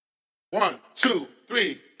1, 2,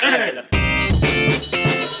 3, and...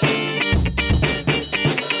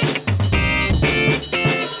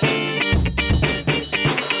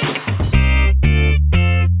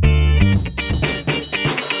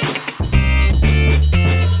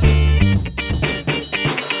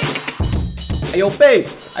 Hey, yo,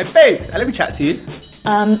 babes. Hey, babes. Let me chat to you.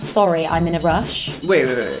 Sorry, I'm in a rush. Wait.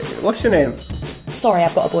 What's your name? Sorry,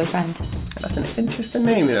 I've got a boyfriend. That's an interesting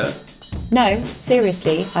name, you know. No,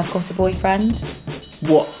 seriously, I've got a boyfriend.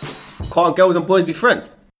 What? Can't girls and boys be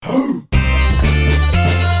friends?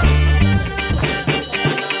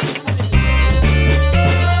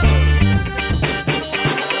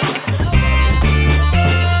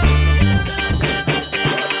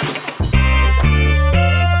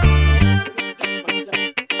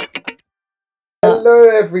 Hello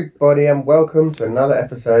everybody and welcome to another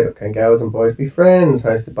episode of Can Girls and Boys Be Friends,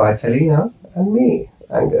 hosted by Talina and me,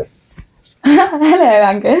 Angus. Hello,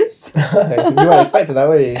 Angus. You weren't expecting that,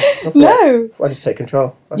 were you? No. I just take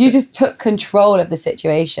control. You just took control of the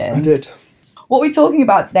situation. I did. What are we talking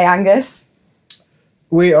about today, Angus?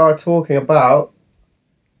 We are talking about,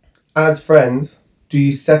 as friends, do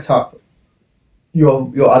you set up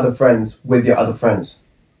your other friends with your other friends?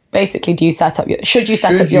 Basically, should you set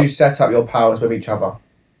up your powers with each other?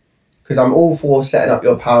 Because I'm all for setting up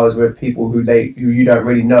your powers with people who you don't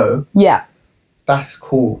really know. Yeah. That's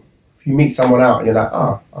cool. If you meet someone out and you're like,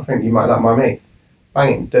 I think you might like my mate,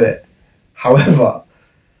 bang it, do it. However,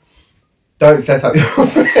 don't set up your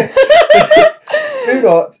friends. Do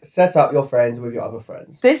not set up your friends with your other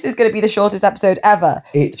friends. This is going to be the shortest episode ever.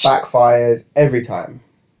 It backfires every time.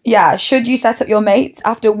 Yeah, should you set up your mates?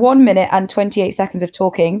 After 1 minute and 28 seconds of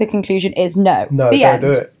talking, the conclusion is no. No, the don't end.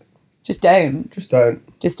 do it. Just don't. Just don't.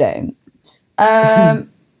 Just don't.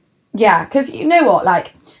 Yeah, because you know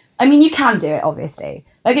what? You can do it, obviously.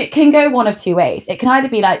 It can go one of two ways. It can either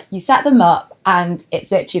be you set them up and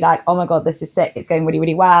it's literally oh my God, this is sick. It's going really,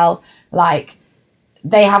 really well.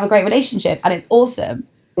 They have a great relationship and it's awesome.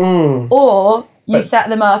 Or you set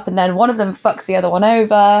them up and then one of them fucks the other one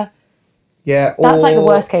over. Yeah. That's the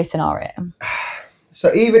worst case scenario.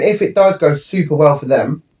 So even if it does go super well for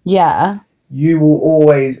them. Yeah. You will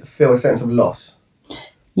always feel a sense of loss.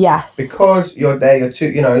 Yes. Because you're there, you're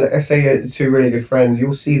two, let's say you're two really good friends,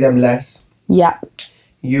 you'll see them less. Yep.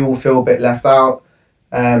 You will feel a bit left out.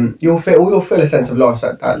 You'll feel a sense of loss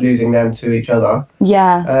at losing them to each other.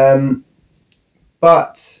 Yeah.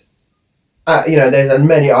 But there's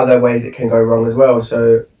many other ways it can go wrong as well.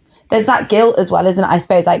 So there's that guilt as well, isn't it? I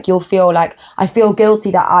suppose you'll feel I feel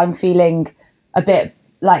guilty that I'm feeling a bit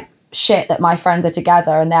shit that my friends are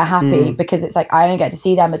together and they're happy because it's I don't get to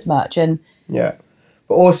see them as much. And yeah,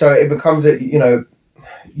 but also it becomes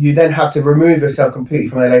you then have to remove yourself completely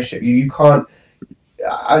from the relationship. You can't,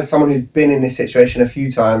 as someone who's been in this situation a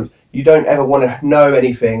few times, you don't ever want to know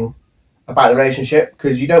anything about the relationship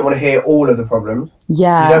because you don't want to hear all of the problems.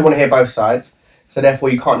 Yeah. You don't want to hear both sides, so therefore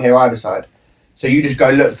you can't hear either side. So you just go,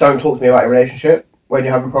 look, don't talk to me about your relationship when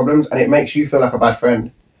you're having problems, and it makes you feel like a bad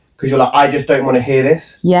friend because you're I just don't want to hear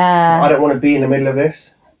this. Yeah. I don't want to be in the middle of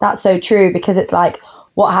this. That's so true because it's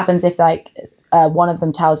what happens if one of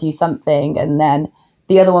them tells you something and then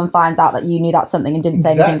the other one finds out that you knew that something and didn't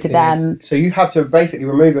say anything to them. So you have to basically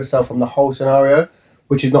remove yourself from the whole scenario,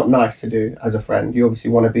 which is not nice to do as a friend. You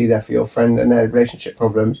obviously want to be there for your friend and their relationship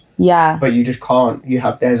problems. Yeah. But you just can't.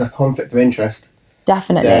 There's a conflict of interest.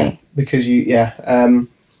 Definitely. Yeah, because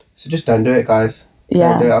so just don't do it, guys.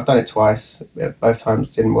 Yeah. Don't do it. I've done it twice. Both times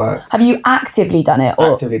didn't work. Have you actively done it?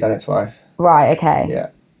 Actively done it twice. Right, okay. Yeah.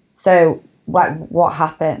 So what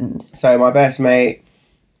happened? So my best mate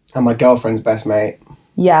and my girlfriend's best mate.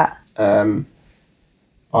 Yeah.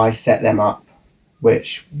 I set them up,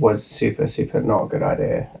 which was super, super not a good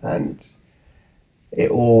idea. And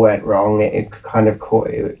it all went wrong. It kind of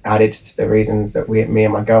it added to the reasons that me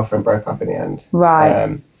and my girlfriend broke up in the end.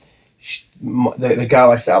 Right. The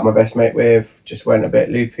girl I set up my best mate with just went a bit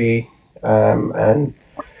loopy, and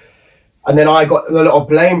then I got a lot of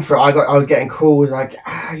blame for it. I was getting calls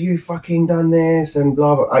you fucking done this and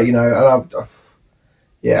blah blah, and I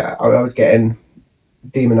was getting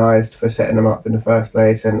demonized for setting them up in the first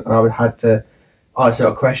place, and I had to answer a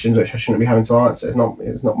lot of questions which I shouldn't be having to answer. It's not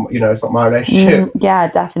it's not my relationship. Yeah,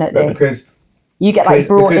 definitely. But because you get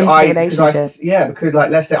brought into the relationship. Because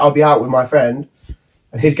let's say I'll be out with my friend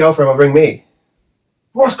and his girlfriend will ring me.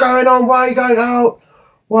 What's going on? Why are you going out?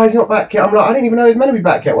 Why is he not back yet? I'm I didn't even know he was meant to be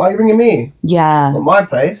back yet. Why are you ringing me? Yeah. Not my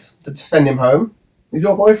place to send him home. He's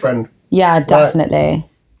your boyfriend. Yeah, definitely.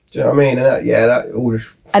 Do you know what I mean? And that all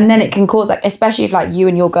just... And then it can cause, like, especially if, like, you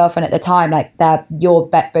and your girlfriend at the time, like, they're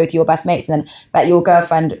both your best mates, and then bet your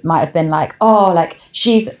girlfriend might have been like, oh, like,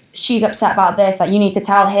 she's upset about this, like, you need to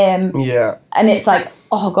tell him. Yeah. And it's like,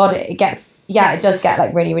 oh God, it does get,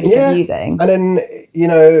 like, really, really confusing. And then,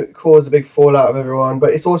 cause a big fallout of everyone. But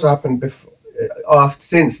it's also happened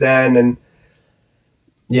since then, and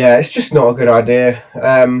yeah, it's just not a good idea.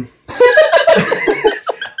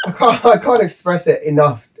 I can't express it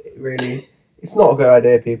enough, really. It's not a good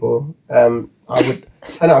idea, people. I would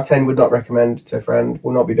 10 out of 10 would not recommend to a friend,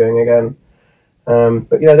 will not be doing again.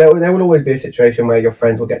 But there will always be a situation where your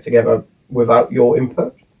friends will get together without your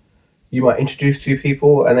input. You might introduce two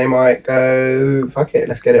people and they might go, fuck it,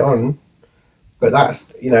 let's get it on. But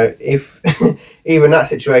that's, if even that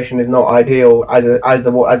situation is not ideal as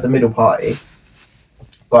the middle party.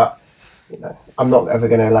 But I'm not ever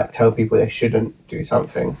gonna tell people they shouldn't do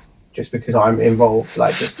something just because I'm involved.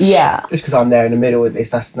 Just because I'm there in the middle of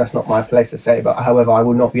this, that's not my place to say. But however, I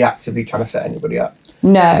will not be actively trying to set anybody up.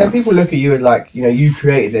 No. Some people look at you as you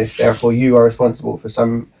created this, therefore you are responsible for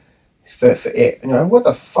it. And what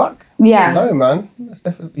the fuck? Yeah. No, man. That's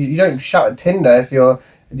definitely, you don't shout at Tinder if your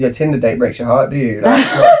Tinder date breaks your heart, do you? Oh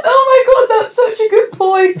my God, that's such a good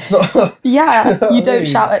point. It's not. Yeah, you don't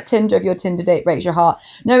shout at Tinder if your Tinder date breaks your heart.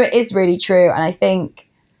 No, it is really true. And I think,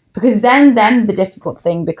 because then the difficult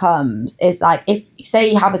thing becomes is if, say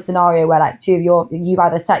you have a scenario where you've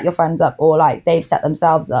either set your friends up or they've set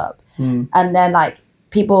themselves up. And then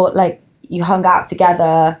people, you hung out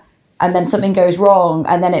together and then something goes wrong,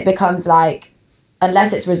 and then it becomes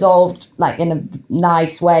unless it's resolved in a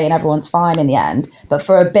nice way and everyone's fine in the end, but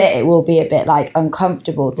for a bit it will be a bit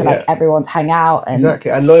uncomfortable to everyone to hang out. And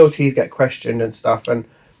exactly, and loyalties get questioned and stuff, and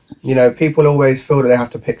people always feel that they have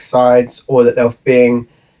to pick sides, or that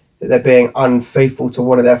they're being unfaithful to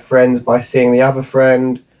one of their friends by seeing the other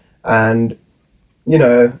friend. And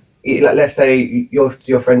let's say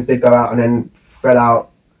your friends did go out and then fell out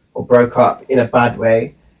or broke up in a bad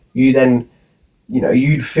way, you then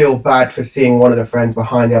you'd feel bad for seeing one of the friends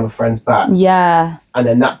behind the other friend's back. Yeah. And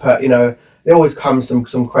then there always comes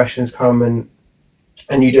some questions come,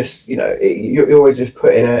 and you just you're always just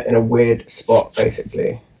put in a weird spot,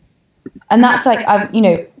 basically. And that's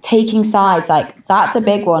taking sides, that's a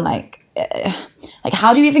big one.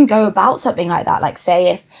 How do you even go about something like that? Say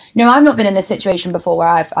if I've not been in a situation before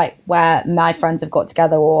where where my friends have got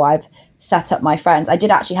together or I've set up my friends. I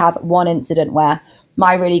did actually have one incident where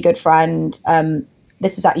my really good friend,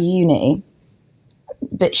 this was at uni,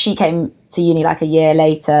 but she came to uni a year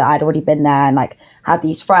later. I'd already been there and had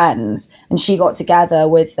these friends, and she got together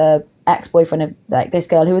with the ex-boyfriend of this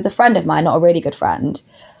girl who was a friend of mine, not a really good friend.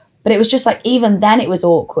 But it was just even then it was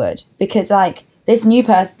awkward because this new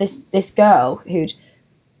person, this girl who'd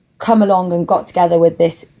come along and got together with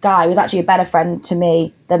this guy was actually a better friend to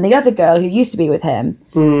me than the other girl who used to be with him.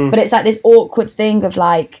 But it's this awkward thing of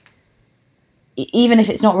even if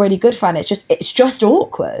it's not a really good friend, it's just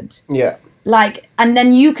awkward. Yeah. And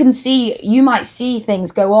then you might see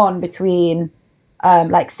things go on between,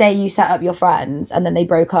 say you set up your friends and then they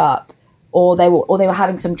broke up, or they were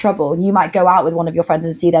having some trouble, and you might go out with one of your friends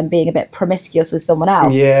and see them being a bit promiscuous with someone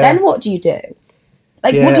else. Yeah. Then what do you do?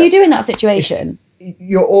 What do you do in that situation?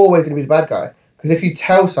 You're always going to be the bad guy, because if you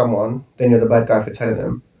tell someone, then you're the bad guy for telling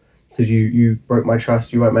them. Because you broke my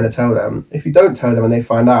trust, you weren't meant to tell them. If you don't tell them and they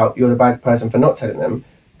find out, you're the bad person for not telling them,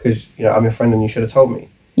 because I'm your friend and you should have told me.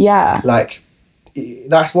 Yeah.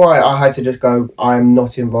 That's why I had to just go, I'm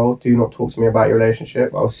not involved, do not talk to me about your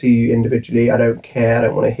relationship, I'll see you individually, I don't care, I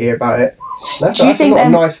don't want to hear about it. That's not a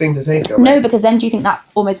nice thing to say to them. No, because then do you think that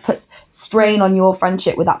almost puts strain on your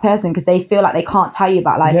friendship with that person, because they feel they can't tell you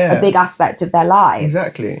about a big aspect of their lives?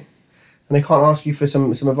 Exactly. And they can't ask you for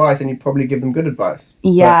some advice, and you probably give them good advice.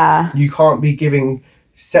 Yeah. But you can't be giving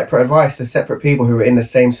separate advice to separate people who are in the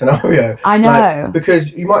same scenario. I know.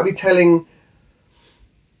 Because you might be telling...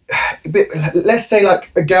 Let's say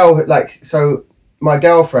a girl... So my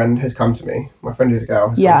girlfriend has come to me. My friend who's a girl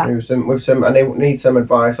has come to me with some... And they need some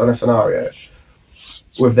advice on a scenario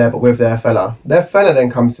with their fella. Their fella then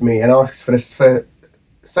comes to me and asks for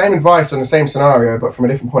same advice on the same scenario, but from a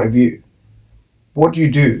different point of view. What do?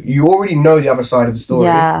 You already know the other side of the story.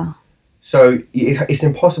 Yeah. So it's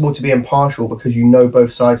impossible to be impartial because you know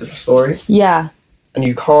both sides of the story. Yeah. And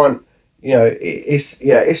you can't,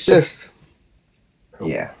 it's just,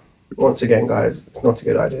 once again, guys, it's not a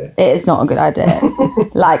good idea. It is not a good idea.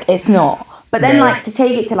 It's not. But then, to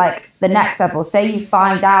take it to, the next level, say you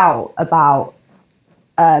find out about,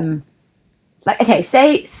 okay,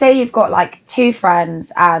 say you've got, two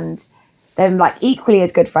friends and them like equally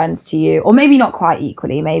as good friends to you, or maybe not quite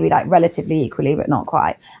equally, maybe like relatively equally, but not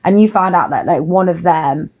quite. And you found out that like one of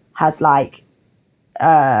them has like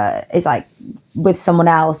is like with someone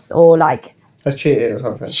else, or like Has cheated or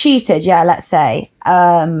something. cheated, yeah, let's say.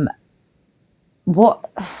 What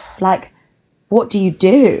do you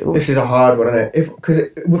do? This is a hard one, isn't it? Because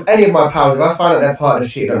with any of my pals, if I find out their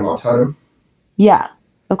partner's cheated on them, I'll tell them. Yeah,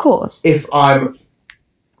 of course. If I'm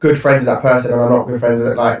good friends with that person and I'm not good friends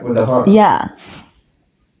with with their partner. Yeah.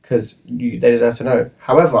 Because they deserve to know.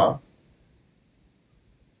 However,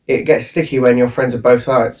 it gets sticky when you're friends with both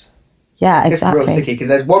sides. Yeah, It gets exactly. real sticky because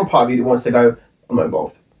there's one part of you that wants to go, I'm not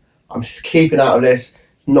involved. I'm just keeping out of this.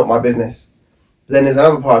 It's not my business. But then there's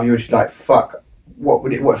another part of you which is like, fuck,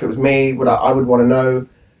 what if it was me? I would want to know.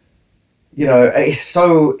 You know, it's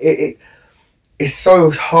so it's so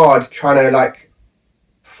hard trying to like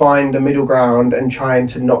find the middle ground and trying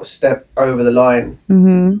to not step over the line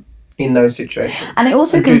in those situations. And it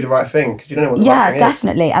also and can do the right thing because you don't know what the right thing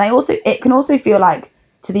definitely. And it can also feel like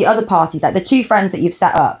to the other parties, like the two friends that you've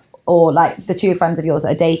set up, or like the two friends of yours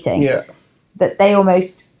that are dating, is. Yeah. that they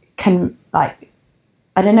almost can like,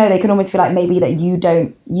 I don't know, they can almost feel like maybe that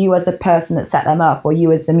you as the person that set them up, or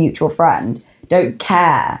you as the mutual friend, don't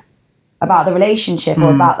care about the relationship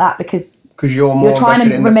or about that because you're more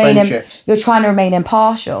invested in the friendships. you're trying to remain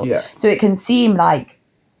impartial. Yeah. So it can seem like,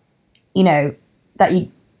 you know, that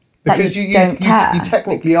you Because you don't care. You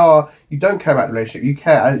technically are. You don't care about the relationship. You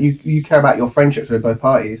care. You care about your friendships with both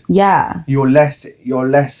parties. Yeah. You're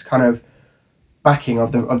less kind of backing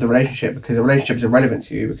of the relationship because the relationship is irrelevant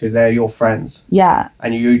to you because they're your friends. Yeah.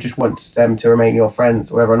 And you just want them to remain your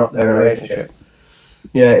friends whether or not they're in a relationship.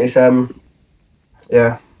 Yeah, it's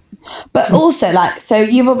yeah. But also, like, so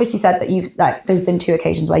you've obviously said that you've, like, there's been 2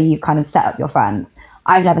 occasions where you've kind of set up your friends.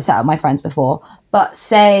 I've never set up my friends before. But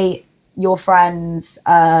say your friends,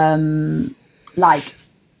 like,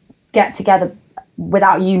 get together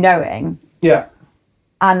without you knowing. Yeah.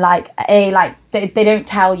 And, like, A, like, they don't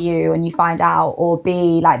tell you and you find out. Or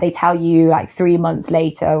B, like, they tell you, like, 3 months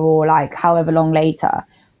later or, like, however long later.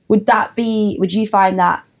 Would you find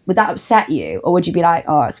that, would that upset you? Or would you be like,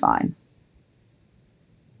 oh, it's fine?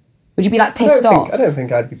 Would you be like pissed off? I don't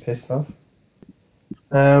think I'd be pissed off.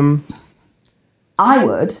 I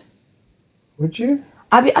would. Would you?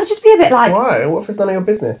 I'd just be a bit like, Why? What if it's none of your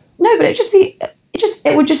business? no, but it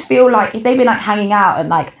would just feel like if they've been like hanging out and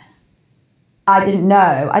like, I didn't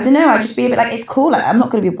know. I don't know. I'd just be a bit like, it's cool. Like, I'm not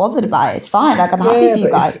going to be bothered about it. It's fine. Like, I'm happy for you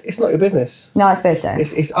but guys. it's not your business. No, I suppose so.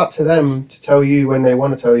 It's up to them to tell you when they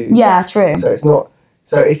want to tell you. Yeah, true. So it's not.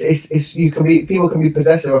 So it's people can be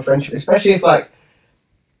possessive of friendship, especially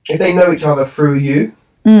if they know each other through you.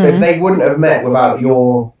 So if they wouldn't have met without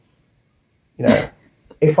your, you know,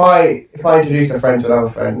 if I introduce a friend to another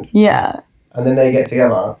friend Yeah. and then they get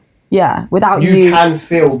together, Yeah. Without you you. can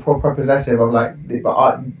feel proper possessive of like,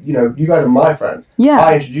 but you guys are my friends. Yeah.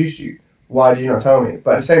 I introduced you. Why did you not tell me?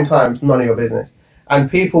 But at the same time, it's none of your business. And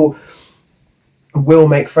people will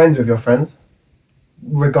make friends with your friends,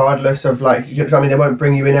 regardless of like, you know what I mean? They won't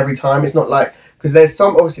bring you in every time. It's not like, because there's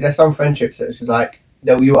some friendships that's just like,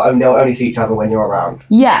 they'll only see each other when you're around.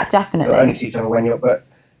 Yeah, definitely. They'll only see each other when but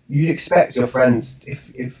you'd expect your friends,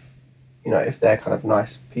 if they're kind of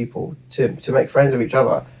nice people, to make friends with each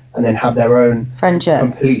other and then have their own Friendship.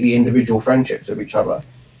 completely individual friendships with each other.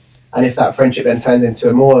 And if that friendship then turns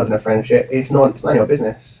into more than a friendship, it's none of your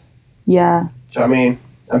business. Yeah. Do you know what I mean?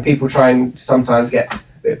 And people try and sometimes get a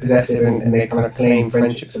bit possessive and they kind of claim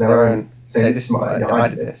friendships of their own. Say, this is I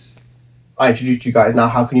did this. I introduced you guys, now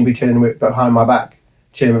how can you be chilling behind my back?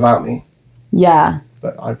 Chilling without me? Yeah.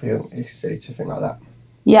 But I feel it's silly to think like that.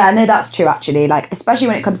 Yeah, no, that's true actually. Like, especially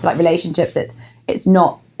when it comes to like relationships, it's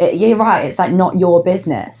not, you're right, it's like not your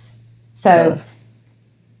business. So,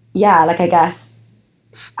 yeah, like I guess,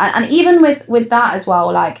 and even with that as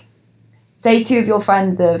well, like, say 2 of your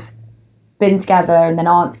friends have been together and then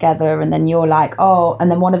aren't together, and then you're like, oh,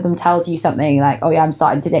 and then one of them tells you something like, oh yeah, I'm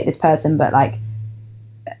starting to date this person, but like,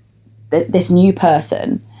 this new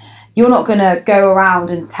person, you're not going to go around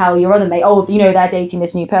and tell your other mate, oh, they're dating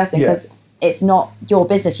this new person, because it's not your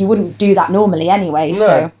business. You wouldn't do that normally anyway. No.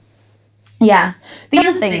 So, yeah. The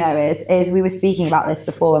other thing, though, is we were speaking about this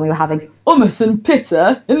before when we were having hummus and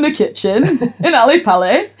pita in the kitchen in Ali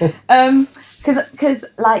Pali. Because,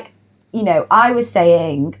 like, I was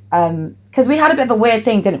saying, because we had a bit of a weird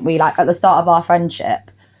thing, didn't we? Like, at the start of our friendship,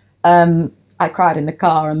 I cried in the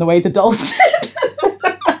car on the way to Dalston.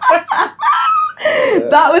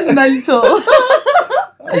 That was mental.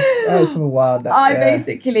 That was wild. I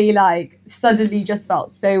basically, like, suddenly just felt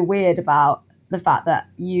so weird about the fact that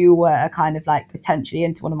you were kind of like potentially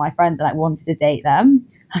into one of my friends and like wanted to date them.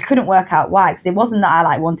 I couldn't work out why, because it wasn't that I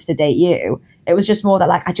like wanted to date you. It was just more that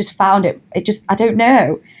like I just found it just, I don't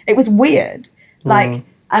know. It was weird. Like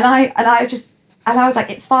and I was like,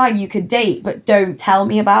 it's fine, you could date, but don't tell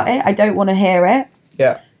me about it. I don't want to hear it.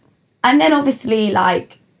 Yeah. And then obviously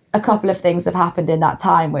like a couple of things have happened in that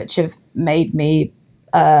time which have made me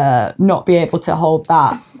not be able to hold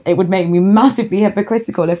that. It would make me massively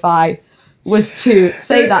hypocritical if I was to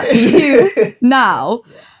say that to you now.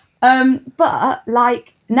 But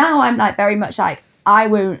like now I'm like very much like I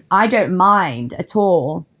don't mind at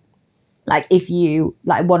all. Like if you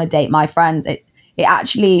like want to date my friends, it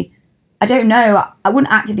actually, I don't know, I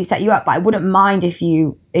wouldn't actively set you up, but I wouldn't mind if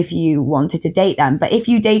you wanted to date them. But if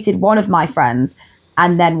you dated one of my friends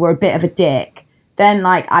and then were a bit of a dick, then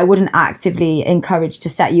like I wouldn't actively encourage to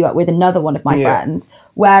set you up with another one of my friends.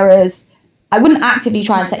 Whereas I wouldn't actively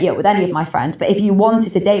try and set you up with any of my friends, but if you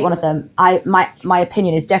wanted to date one of them, my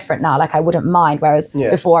opinion is different now. Like I wouldn't mind, whereas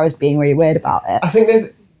before I was being really weird about it. I think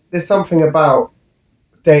there's something about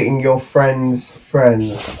dating your friends'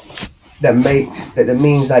 friends that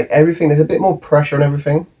means like everything, there's a bit more pressure on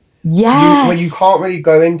everything. Yes. When you can't really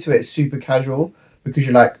go into it super casual because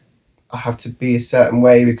you're like, I have to be a certain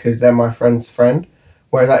way because they're my friend's friend.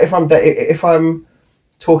 Whereas like if I'm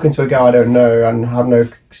talking to a girl I don't know and have no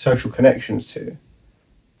social connections to,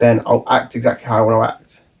 then I'll act exactly how I want to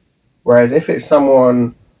act. Whereas if it's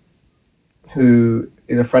someone who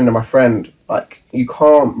is a friend of my friend, like you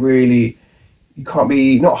can't be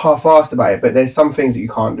not half-assed about it, but there's some things that you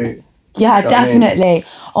can't do. Yeah, definitely. I mean?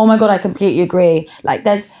 Oh my God, I completely agree. Like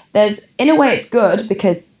there's in a way it's good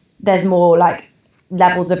because there's more like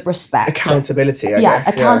levels of respect. Accountability, I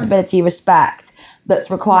guess. Accountability, respect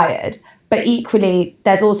that's required. But equally,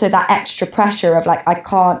 there's also that extra pressure of like, I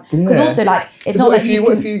can't, because also like, it's not like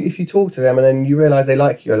if you talk to them and then you realise they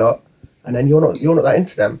like you a lot and then you're not that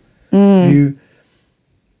into them,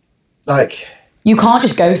 you can't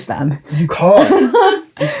just ghost them. You can't.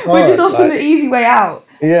 Which is often the easy way out.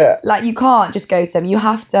 Yeah. Like you can't just ghost them. You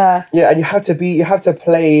have to. Yeah, and you have to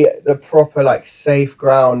play the proper like safe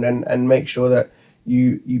ground and make sure that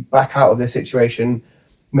you back out of the situation,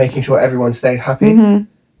 making sure everyone stays happy.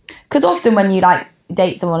 Because often when you like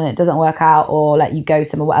date someone and it doesn't work out, or like you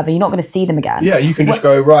ghost them or whatever, you're not going to see them again. Yeah, you can just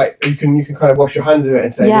go right. You can kind of wash your hands of it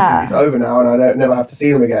and say it's over now, and I never have to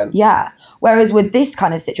see them again. Yeah. Whereas with this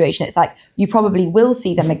kind of situation, it's like you probably will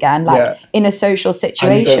see them again, like in a social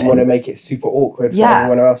situation. And you don't want to make it super awkward for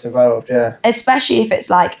everyone else involved. Yeah. Especially if it's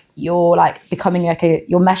like you're like becoming like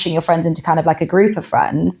you're meshing your friends into kind of like a group of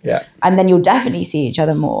friends. Yeah. And then you'll definitely see each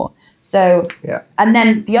other more. So. Yeah. And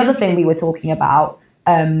then the other thing we were talking about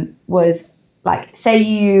was like say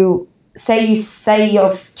your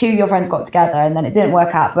two of your friends got together and then it didn't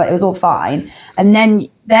work out, but it was all fine, and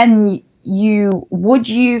then would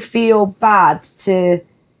you feel bad to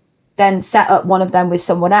then set up one of them with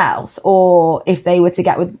someone else, or if they were to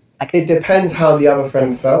get with like, it depends how the other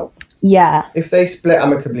friend felt. Yeah. If they split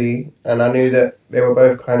amicably and I knew that they were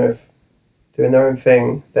both kind of doing their own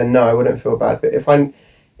thing, then no, I wouldn't feel bad. But if I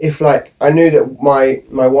knew that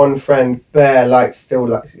my one friend Bear still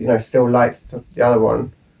liked the other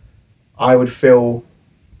one, I would feel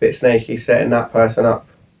a bit snaky setting that person up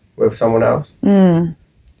with someone else.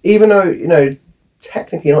 Even though,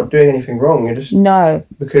 technically you're not doing anything wrong. You're just... No.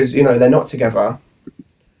 Because, they're not together.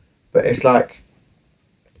 But it's like,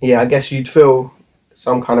 I guess you'd feel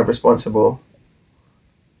some kind of responsible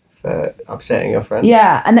for upsetting your friend.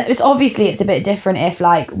 Yeah, and it's a bit different if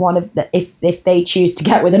like one of if they choose to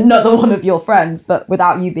get with another one of your friends, but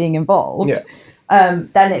without you being involved. Yeah.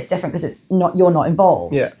 Then it's different because you're not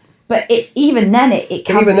involved. Yeah. But it's even then it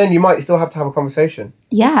can. And even then, you might still have to have a conversation.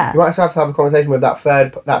 Yeah. You might still have to have a conversation with that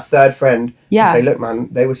third friend. Yeah. And say, look, man,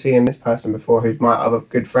 they were seeing this person before, who's my other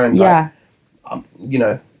good friend. Yeah.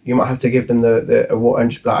 You might have to give them the award and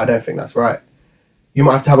just be like, I don't think that's right. You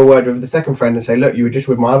might have to have a word with the second friend and say, look, you were just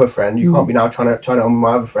with my other friend. You can't be now trying it on with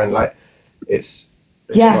my other friend. Like, it's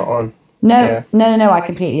not on. No, I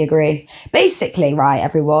completely agree. Basically, right,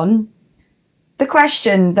 everyone. The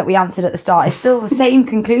question that we answered at the start is still the same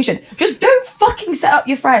conclusion. Just don't fucking set up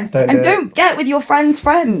your friends don't get with your friends'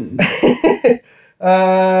 friends.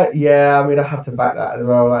 Yeah, I mean, I have to back that as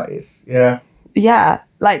well. Like, it's, Yeah,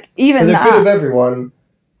 like, even for the that. good of everyone,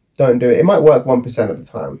 don't do it. It might work 1% of the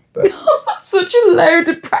time, but... That's such a low,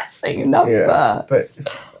 depressing number. Yeah, but,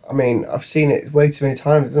 I mean, I've seen it way too many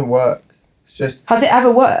times. It doesn't work. It's just... Has it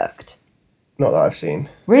ever worked? Not that I've seen.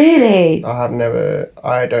 Really? I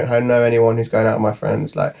don't know anyone who's going out with my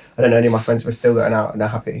friends. Like, I don't know any of my friends who are still going out and they're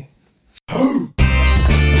happy.